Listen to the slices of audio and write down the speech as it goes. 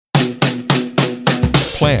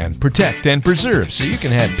plan, protect, and preserve so you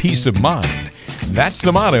can have peace of mind. That's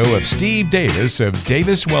the motto of Steve Davis of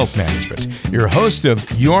Davis Wealth Management, your host of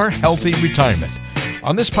Your Healthy Retirement.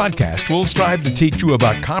 On this podcast, we'll strive to teach you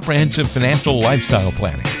about comprehensive financial lifestyle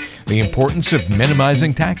planning, the importance of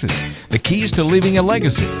minimizing taxes, the keys to leaving a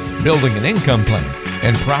legacy, building an income plan,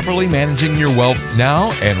 and properly managing your wealth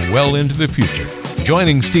now and well into the future.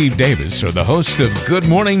 Joining Steve Davis are the hosts of Good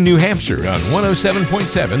Morning New Hampshire on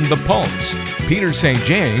 107.7 The Pulse, Peter St.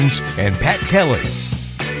 James and Pat Kelly.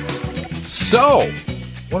 So,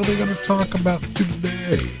 what are we going to talk about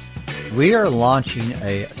today? We are launching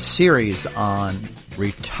a series on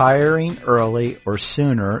retiring early or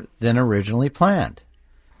sooner than originally planned.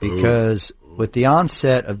 Because with the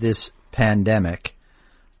onset of this pandemic,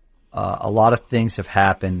 a lot of things have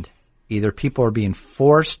happened. Either people are being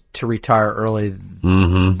forced to retire early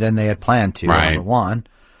than they had planned to, number one.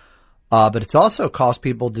 But it's also caused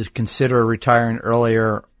people to consider retiring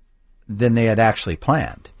earlier than they had actually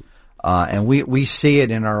planned. And we see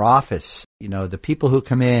it in our office. You know, the people who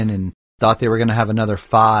come in and thought they were going to have another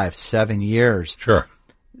 5-7 years. Sure.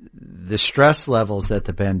 The stress levels that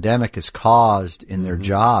the pandemic has caused in their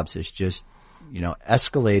jobs has just,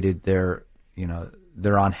 escalated their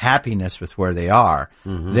unhappiness with where they are.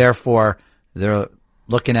 Therefore, they're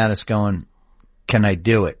looking at us going, can I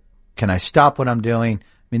do it? Can I stop what I'm doing? I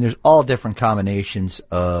mean, there's all different combinations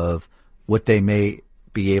of what they may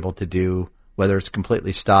be able to do, whether it's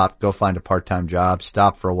completely stop, go find a part-time job,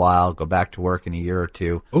 stop for a while, go back to work in a year or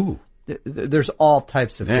two. Ooh. There's all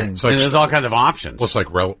types of things. Like, there's all kinds of options. Well, it's like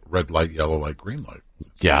red light, yellow light, green light.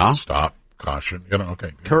 Yeah. Stop, caution,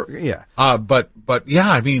 okay. Yeah. But yeah,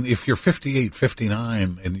 I mean, if you're 58,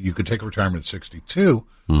 59, and you could take a retirement at 62,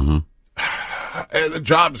 and the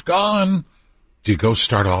job's gone, do you go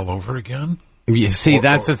start all over again? You see,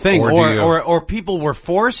 that's the thing. Or people were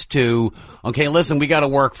forced to, okay, listen, we got to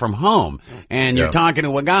work from home. And you're talking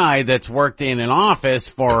to a guy that's worked in an office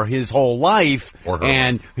for his whole life or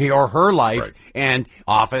her life and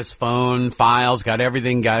office, phone, files, got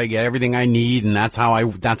to get everything I need. And that's how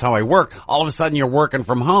I work. All of a sudden you're working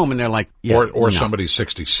from home and they're like, somebody's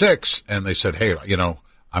 66 and they said, hey,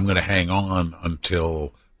 I'm going to hang on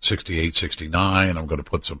until 68, 69. I'm going to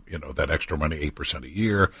put some, that extra money, 8% a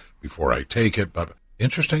year before I take it. But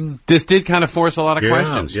interesting. This did kind of force a lot of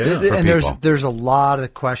questions. Yeah. And there's a lot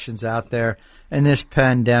of questions out there. And this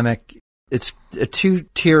pandemic, it's a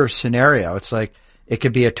two-tier scenario. It's like it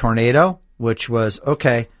could be a tornado, which was,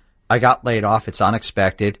 okay, I got laid off. It's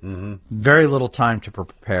unexpected. Very little time to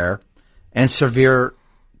prepare and severe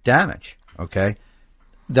damage. Okay.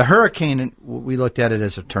 The hurricane, we looked at it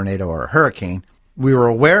as a tornado or a hurricane. We were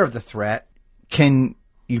aware of the threat. Can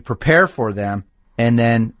you prepare for them? And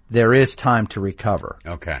then there is time to recover.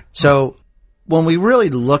 Okay. So when we really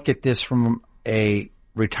look at this from a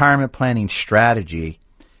retirement planning strategy,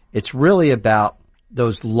 it's really about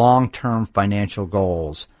those long-term financial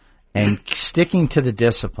goals and sticking to the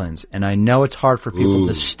disciplines. And I know it's hard for people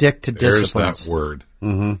to stick to disciplines. There's that word.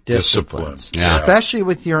 Disciplines. Yeah. Especially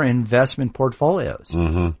with your investment portfolios.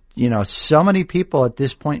 So many people at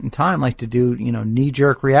this point in time like to do,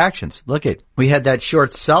 knee-jerk reactions. We had that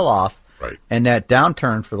short sell-off and that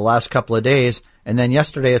downturn for the last couple of days, and then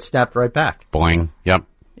yesterday it snapped right back. Boing. Yep.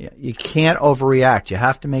 You can't overreact. You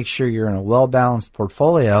have to make sure you're in a well-balanced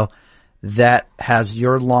portfolio that has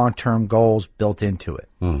your long-term goals built into it.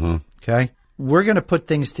 Okay? We're going to put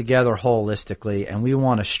things together holistically, and we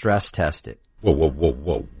want to stress test it.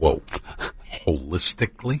 Whoa.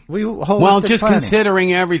 Holistically? Just planning.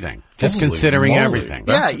 Considering everything. Just Holy considering moly. everything.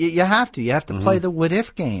 Yeah, you have to. You have to play the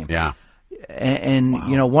what-if game. Yeah. And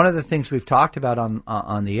one of the things we've talked about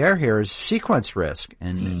on the air here is sequence risk,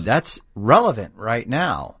 and that's relevant right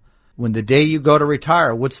now. When the day you go to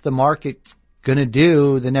retire, what's the market going to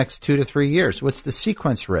do the next 2 to 3 years? What's the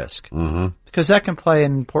sequence risk? Because that can play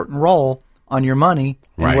an important role on your money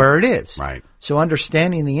and where it is. Right. So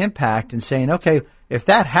understanding the impact and saying, okay, if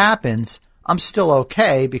that happens, I'm still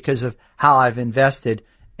okay because of how I've invested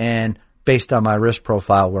and based on my risk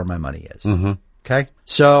profile where my money is. Okay?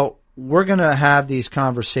 So we're going to have these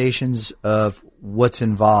conversations of what's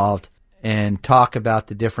involved and talk about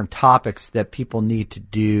the different topics that people need to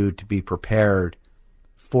do to be prepared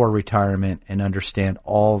for retirement and understand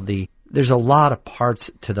there's a lot of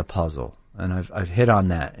parts to the puzzle. And I've hit on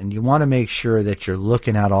that. And you want to make sure that you're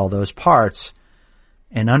looking at all those parts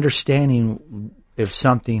and understanding if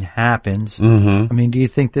something happens. I mean, do you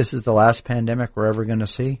think this is the last pandemic we're ever going to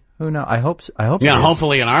see? Who knows? I hope. Yeah,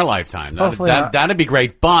 hopefully in our lifetime. That'd be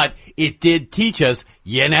great. But it did teach us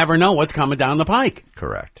you never know what's coming down the pike.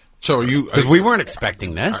 Correct. So because we weren't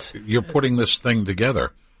expecting this. You're putting this thing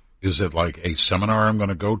together. Is it like a seminar I'm going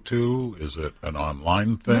to go to? Is it an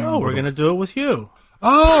online thing? No, we're going to do it with you.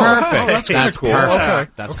 Oh, perfect. That's kind of cool. Perfect.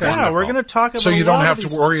 Okay. That's okay. Yeah, we're going to talk about. So you don't have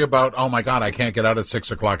to worry about, oh my God, I can't get out at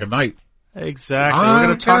 6 o'clock at night. Exactly. We're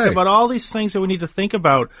going to talk about all these things that we need to think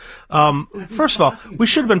about. First of all, we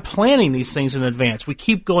should have been planning these things in advance. We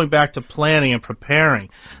keep going back to planning and preparing.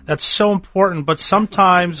 That's so important, but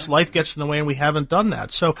sometimes life gets in the way and we haven't done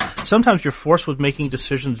that. So sometimes you're forced with making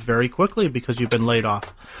decisions very quickly because you've been laid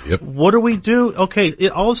off. Yep. What do we do? Okay,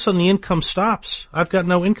 all of a sudden the income stops. I've got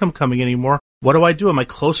no income coming anymore. What do I do? Am I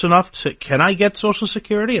close enough to, can I get Social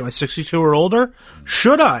Security? Am I 62 or older?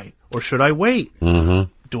 Should I? Or should I wait? Mm-hmm.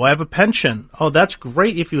 Do I have a pension? Oh, that's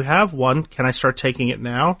great if you have one. Can I start taking it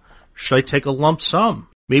now? Should I take a lump sum?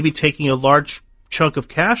 Maybe taking a large chunk of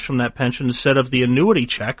cash from that pension instead of the annuity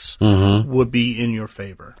checks would be in your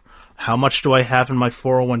favor. How much do I have in my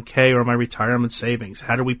 401k or my retirement savings?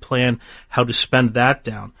 How do we plan how to spend that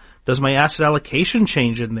down? Does my asset allocation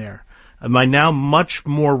change in there? Am I now much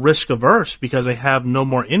more risk averse because I have no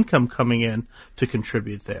more income coming in to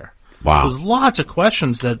contribute there? Wow. There's lots of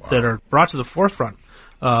questions that are brought to the forefront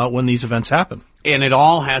when these events happen. And it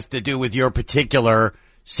all has to do with your particular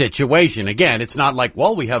situation. Again, it's not like,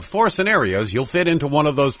 well, we have 4 scenarios. You'll fit into one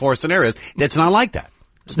of those 4 scenarios. It's not like that.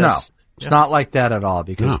 It's not like that at all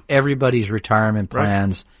because everybody's retirement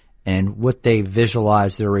plans and what they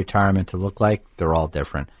visualize their retirement to look like, they're all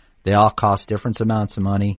different. They all cost different amounts of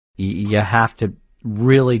money. You have to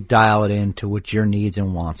really dial it in to what your needs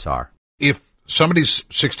and wants are. If somebody's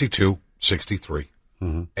 62, 63,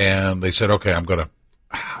 and they said, okay, I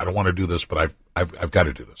don't want to do this, but I've got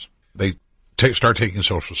to do this. They start taking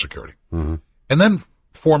Social Security. And then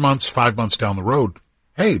 4 months, 5 months down the road,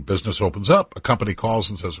 hey, business opens up. A company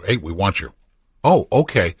calls and says, hey, we want you. Oh,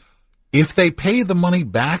 okay. If they pay the money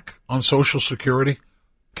back on Social Security,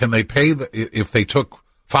 can they pay if they took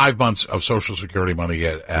 5 months of Social Security money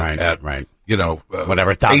at you know,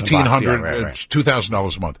 whatever, $1,800,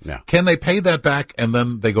 $2,000 a month. Yeah. Can they pay that back and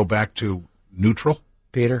then they go back to neutral?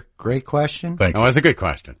 Peter, great question. Thank you. Oh, that's a good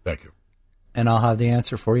question. Thank you. And I'll have the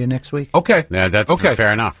answer for you next week. Okay. Yeah, that's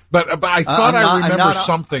fair enough. But I thought I remember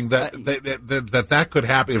something that could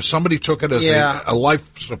happen if somebody took it as a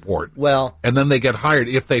life support. Well, and then they get hired.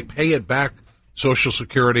 If they pay it back, Social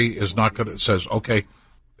Security is not going to, says, okay,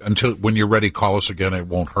 until when you're ready, call us again. It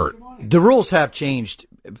won't hurt. The rules have changed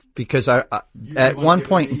because at one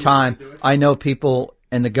point in time, I know people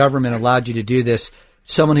and the government allowed you to do this.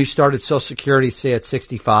 Someone who started Social Security, say at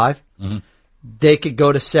 65, they could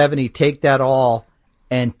go to 70, take that all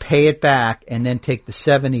and pay it back and then take the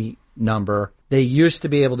 70 number. They used to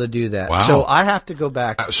be able to do that. Wow. So I have to go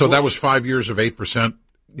back. So that was 5 years of 8%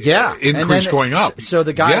 increase going up. So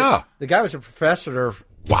the guy was a professor.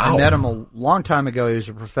 Wow. I met him a long time ago. He was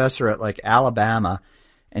a professor at like Alabama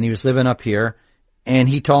and he was living up here. And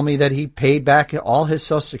he told me that he paid back all his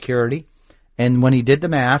Social Security. And when he did the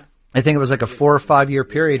math, I think it was like a 4 or 5 year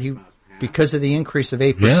period. Because of the increase of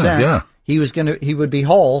 8%, he would be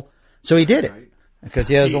whole. So he did it because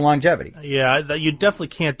he has a longevity. Yeah, you definitely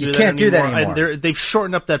can't do that anymore. You can't do that anymore. They've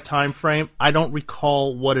shortened up that time frame. I don't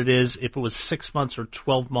recall what it is, if it was 6 months or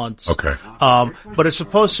 12 months. Okay. But it's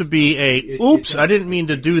supposed to be oops, I didn't mean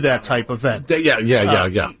to do that type event.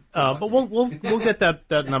 Yeah. But we'll get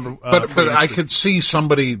that number. But I could see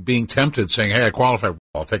somebody being tempted saying, hey, I qualify,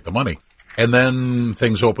 I'll take the money. And then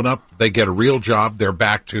things open up, they get a real job, they're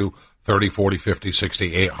back to 30, 40, 50,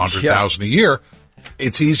 60, 800,000 a year.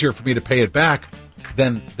 It's easier for me to pay it back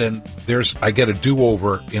than I get a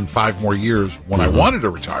do-over in 5 more years when I wanted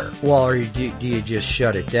to retire. Well, or do you just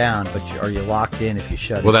shut it down, but are you locked in if you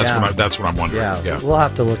shut it down? Well, that's what I'm wondering. Yeah, we'll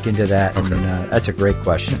have to look into that. Okay. And, that's a great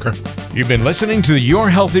question. Okay. You've been listening to the Your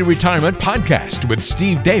Healthy Retirement podcast with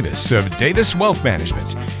Steve Davis of Davis Wealth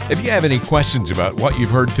Management. If you have any questions about what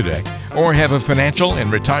you've heard today or have a financial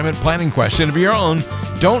and retirement planning question of your own,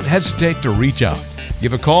 don't hesitate to reach out.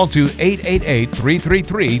 Give a call to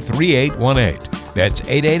 888-333-3818. That's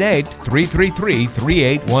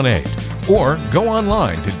 888-333-3818. Or go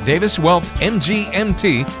online to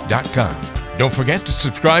daviswealthmgmt.com. Don't forget to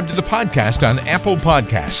subscribe to the podcast on Apple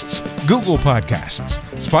Podcasts, Google Podcasts,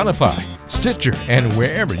 Spotify, Stitcher, and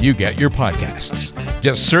wherever you get your podcasts.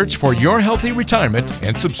 Just search for Your Healthy Retirement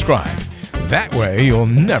and subscribe. That way you'll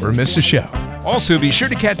never miss a show. Also, be sure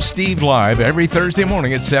to catch Steve live every Thursday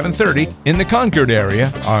morning at 7:30 in the Concord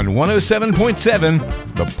area on 107.7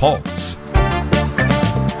 The Pulse.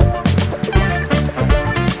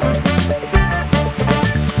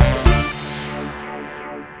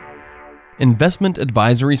 Investment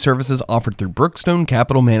advisory services offered through Brookstone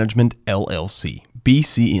Capital Management, LLC.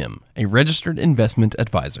 BCM, a registered investment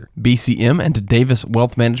advisor. BCM and Davis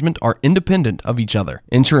Wealth Management are independent of each other.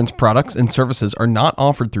 Insurance products and services are not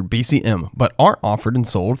offered through BCM, but are offered and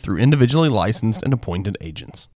sold through individually licensed and appointed agents.